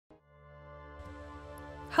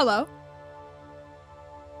Hello?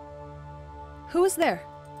 Who is there?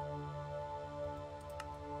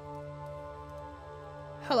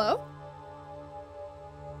 Hello?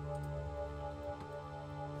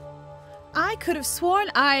 I could have sworn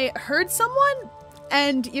I heard someone,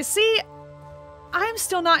 and you see, I'm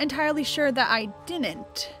still not entirely sure that I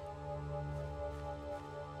didn't.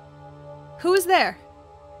 Who is there?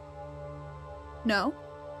 No?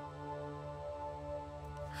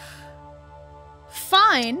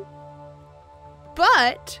 Fine,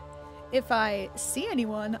 but if I see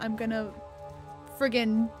anyone, I'm gonna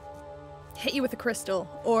friggin' hit you with a crystal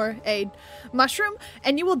or a mushroom,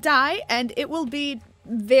 and you will die, and it will be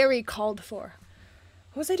very called for.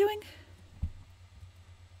 What was I doing?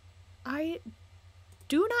 I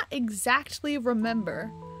do not exactly remember.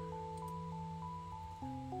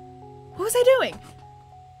 What was I doing?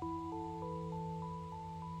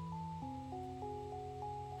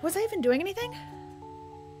 Was I even doing anything?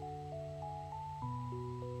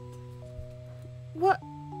 What?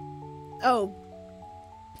 Oh.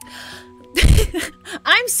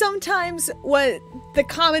 I'm sometimes what the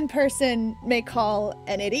common person may call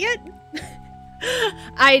an idiot.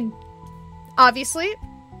 Obviously,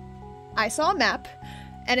 I saw a map,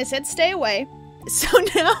 and it said stay away, so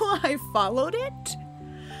now I followed it.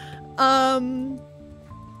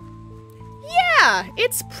 Yeah,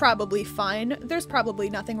 it's probably fine. There's probably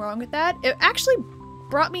nothing wrong with that. It actually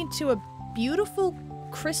brought me to a beautiful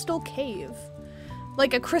crystal cave.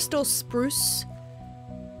 Like a crystal spruce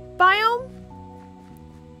biome,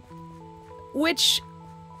 which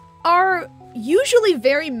are usually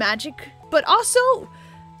very magic, but also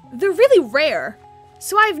they're really rare.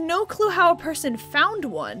 So I have no clue how a person found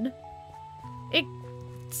one.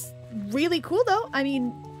 It's really cool though. I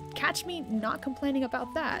mean, catch me not complaining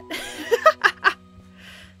about that.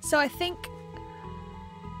 So I think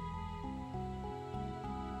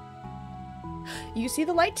you see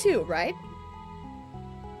the light too, right?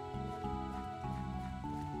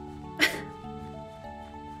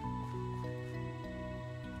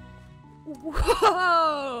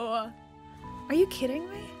 Whoa! Are you kidding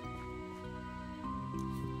me?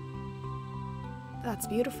 That's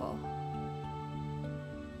beautiful.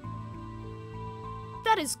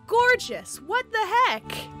 That is gorgeous! What the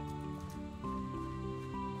heck?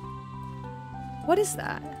 What is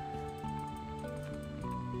that?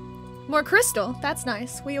 More crystal. That's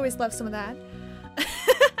nice. We always love some of that.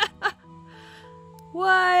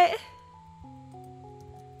 What?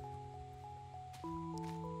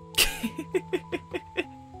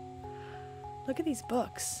 Look at these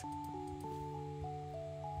books.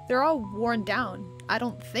 They're all worn down. I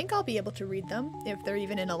don't think I'll be able to read them if they're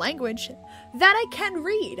even in a language that I can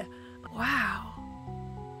read. Wow.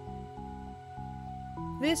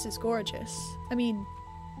 This is gorgeous. I mean,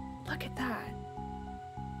 look at that.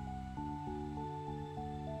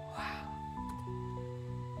 Wow.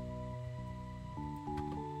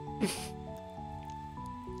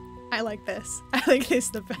 I like this. I like this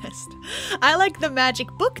the best. I like the magic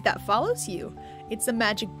book that follows you. It's a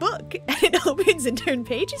magic book, and it opens and turns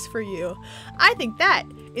pages for you. I think that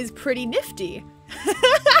is pretty nifty.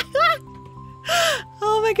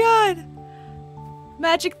 Oh my god.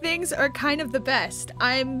 Magic things are kind of the best.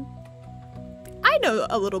 I know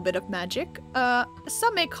a little bit of magic.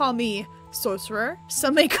 Some may call me sorcerer.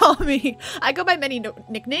 Some may call me... I go by many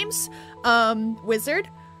nicknames. Wizard.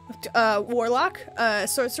 Warlock.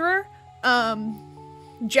 Sorcerer.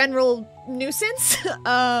 General nuisance.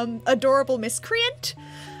 Adorable miscreant.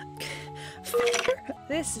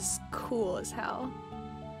 This is cool as hell.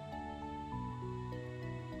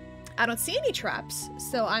 I don't see any traps,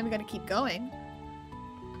 so I'm gonna keep going.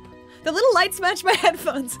 The little lights match my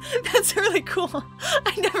headphones. That's really cool.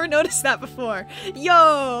 I never noticed that before.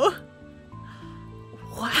 Yo!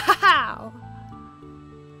 Wow!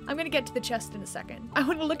 I'm gonna get to the chest in a second. I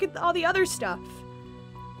want to look at all the other stuff.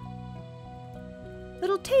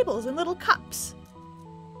 Little tables and little cups.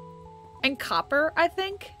 And copper, I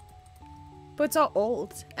think. But it's all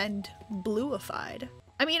old and bluified.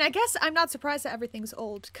 I mean, I guess I'm not surprised that everything's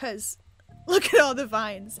old, because look at all the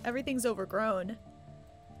vines. Everything's overgrown.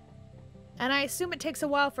 And I assume it takes a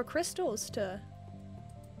while for crystals to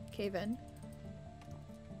cave in.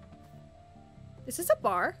 Is this a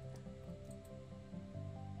bar?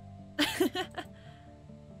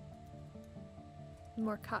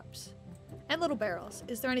 More cups. And little barrels.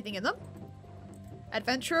 Is there anything in them?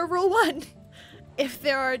 Adventurer rule 1. If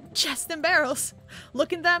there are chests and barrels,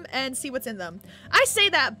 look in them and see what's in them. I say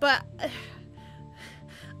that, but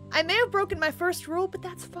I may have broken my first rule, but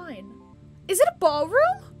that's fine. Is it a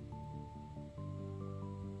ballroom?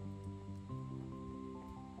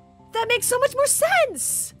 That makes so much more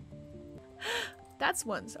sense! That's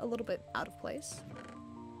one's a little bit out of place.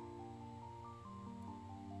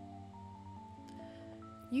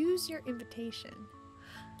 Use your invitation.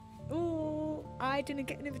 Ooh, I didn't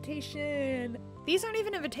get an invitation. These aren't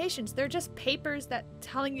even invitations. They're just papers that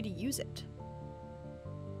telling you to use it.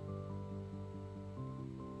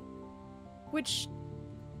 Which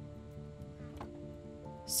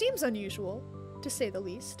seems unusual, to say the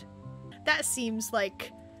least. That seems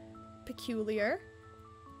like peculiar.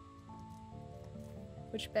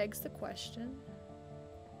 Which begs the question.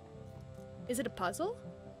 Is it a puzzle?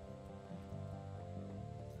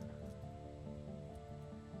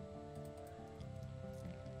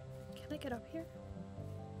 Can I get up here?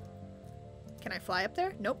 Can I fly up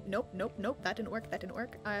there? Nope, nope, nope, nope. That didn't work, that didn't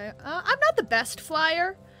work. I'm not the best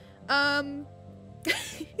flyer. I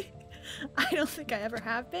don't think I ever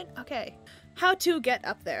have been. Okay. How to get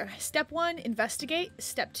up there. Step 1, investigate.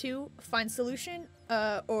 Step 2, find solution.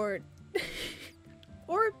 Or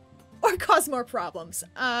cause more problems.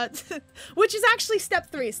 Which is actually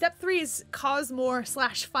step 3. Step 3 is cause more /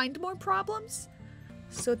 find more problems.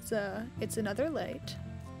 So it's another light.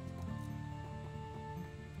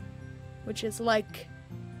 Which is like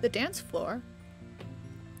the dance floor.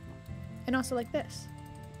 And also like this.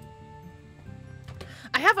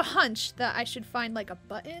 I have a hunch that I should find like a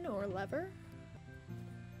button or a lever.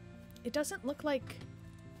 It doesn't look like...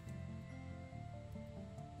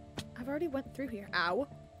 I've already went through here. Ow.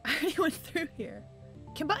 I already went through here.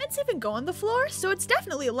 Can buttons even go on the floor? So it's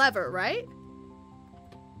definitely a lever, right?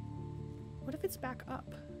 What if it's back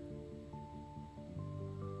up?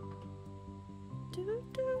 Do,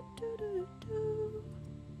 do, do, do, do.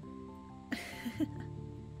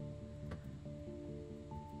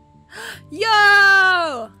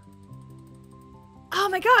 Yo! Oh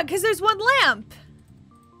my god, because there's one lamp!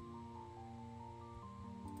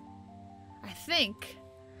 I think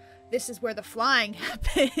this is where the flying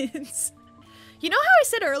happens. You know how I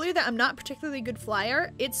said earlier that I'm not a particularly good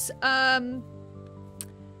flyer? It's, probably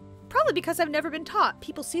because I've never been taught.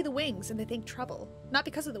 People see the wings and they think trouble. Not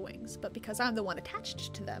because of the wings, but because I'm the one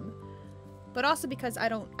attached to them. But also because I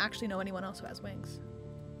don't actually know anyone else who has wings.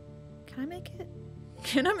 Can I make it?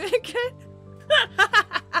 Can I make it?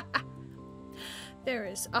 There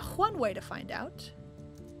is one way to find out.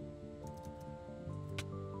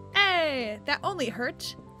 Hey, that only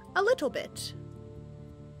hurt a little bit.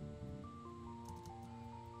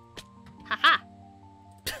 Haha.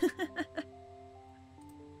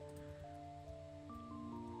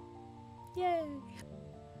 Yay.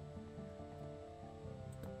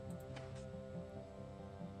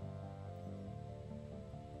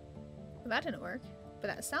 Well, that didn't work. But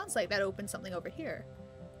that sounds like that opened something over here.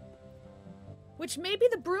 Which may be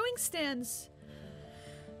the brewing stands.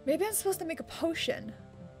 Maybe I'm supposed to make a potion.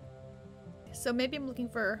 So maybe I'm looking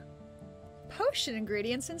for potion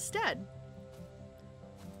ingredients instead.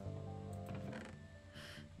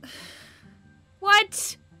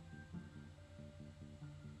 What?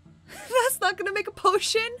 That's not gonna make a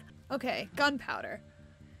potion? Okay, gunpowder.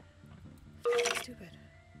 Stupid.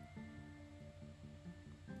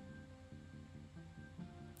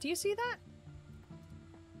 Do you see that?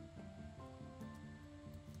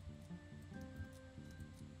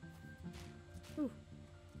 Ooh.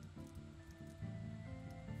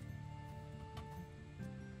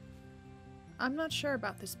 I'm not sure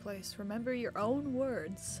about this place. Remember your own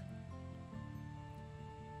words.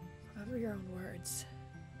 Remember your own words.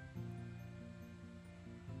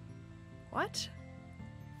 What?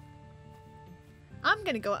 I'm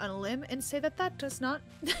gonna go on a limb and say that that does not...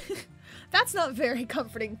 That's not a very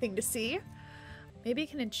comforting thing to see. Maybe you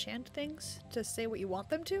can enchant things to say what you want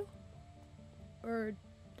them to? Or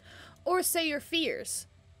say your fears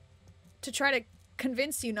to try to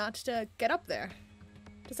convince you not to get up there.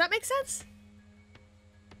 Does that make sense?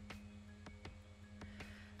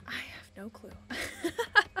 I have no clue.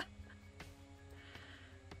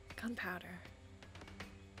 Gunpowder.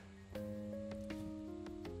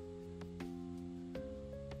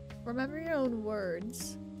 Remember your own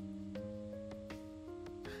words.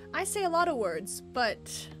 I say a lot of words,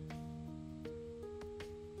 but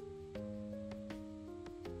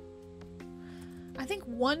I think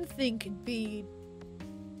one thing could be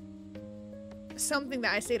something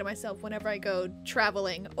that I say to myself whenever I go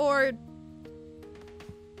traveling or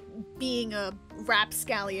being a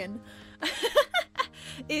rapscallion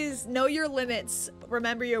is know your limits,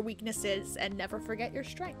 remember your weaknesses, and never forget your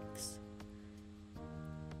strengths.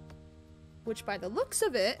 Which by the looks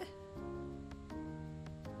of it,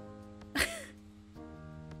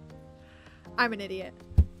 I'm an idiot.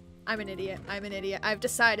 I'm an idiot. I'm an idiot. I've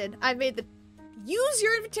decided. I've made the Use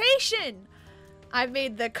your invitation! I've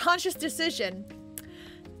made the conscious decision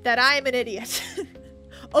that I am an idiot.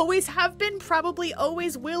 Always have been, probably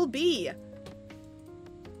always will be.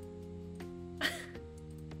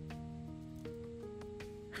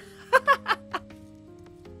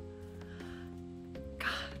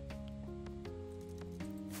 God.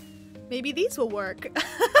 Maybe these will work.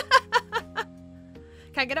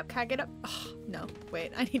 Can I get up? Can I get up? Oh, no.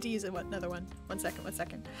 Wait, I need to use another one. 1 second, 1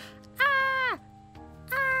 second. Ah!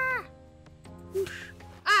 Ah! Oof.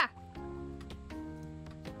 Ah!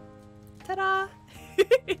 Ta-da!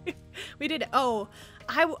 We did it. Oh,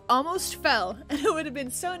 I almost fell, and it would have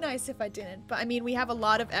been so nice if I didn't. But I mean, we have a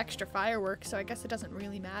lot of extra fireworks, so I guess it doesn't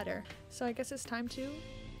really matter. So I guess it's time to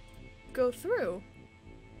go through.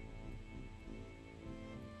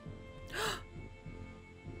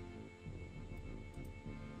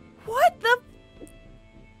 What the?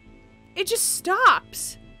 It just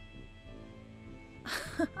stops.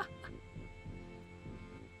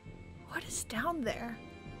 What is down there?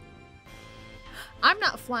 I'm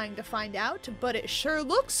not flying to find out, but it sure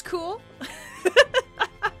looks cool.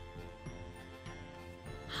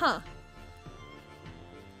 Huh.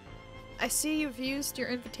 I see you've used your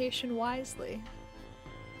invitation wisely.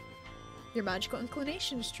 Your magical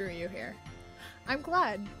inclinations drew you here. I'm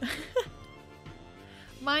glad.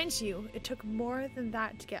 Mind you, it took more than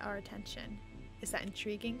that to get our attention. Is that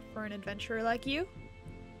intriguing for an adventurer like you?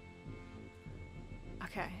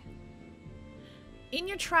 Okay. In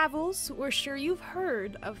your travels, we're sure you've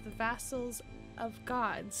heard of the vassals of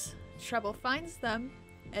gods. Trouble finds them,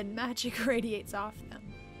 and magic radiates off them.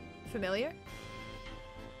 Familiar?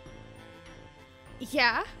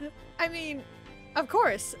 Yeah, I mean, of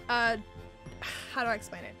course. How do I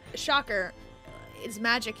explain it? Shocker, it's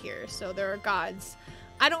magic here, so there are gods.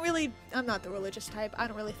 I'm not the religious type. I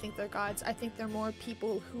don't really think they're gods. I think they're more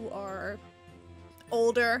people who are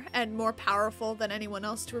older and more powerful than anyone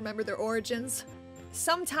else to remember their origins.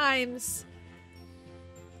 Sometimes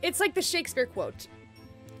it's like the Shakespeare quote.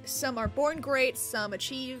 Some are born great, some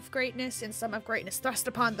achieve greatness, and some have greatness thrust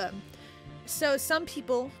upon them. So some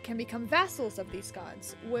people can become vassals of these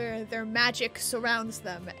gods, where their magic surrounds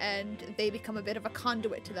them and they become a bit of a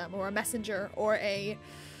conduit to them, or a messenger, or a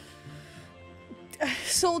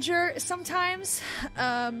soldier sometimes.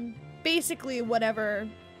 Basically whatever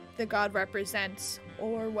the god represents,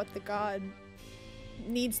 or what the god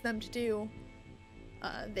needs them to do.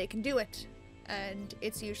 They can do it, and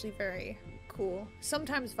it's usually very cool.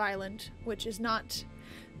 Sometimes violent, which is not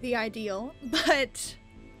the ideal, but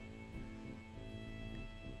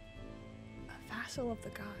a vassal of the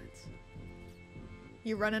gods.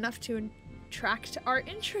 You run enough to attract our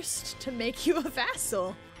interest to make you a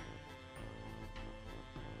vassal.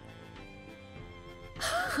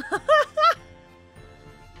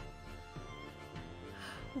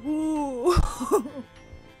 Ooh.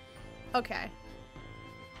 Okay.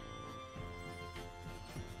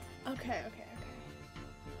 Okay.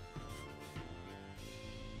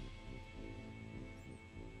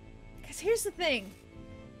 Because here's the thing.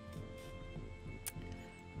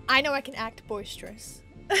 I know I can act boisterous.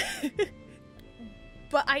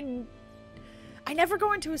 But I never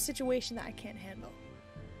go into a situation that I can't handle.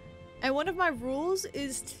 And one of my rules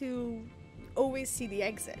is to always see the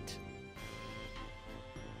exit.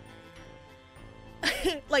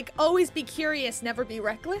 Like, always be curious, never be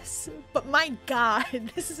reckless. But my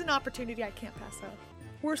god, this is an opportunity I can't pass up.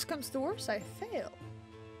 Worst comes to worst, I fail.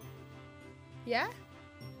 Yeah?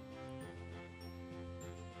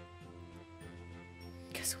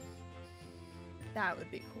 Because that would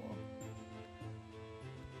be cool.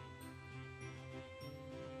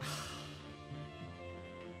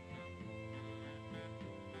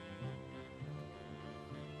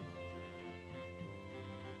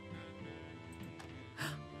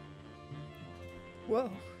 Whoa.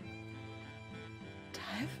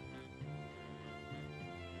 Dive?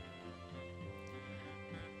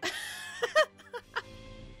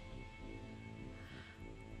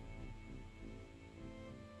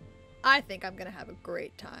 I think I'm gonna have a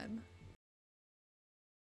great time.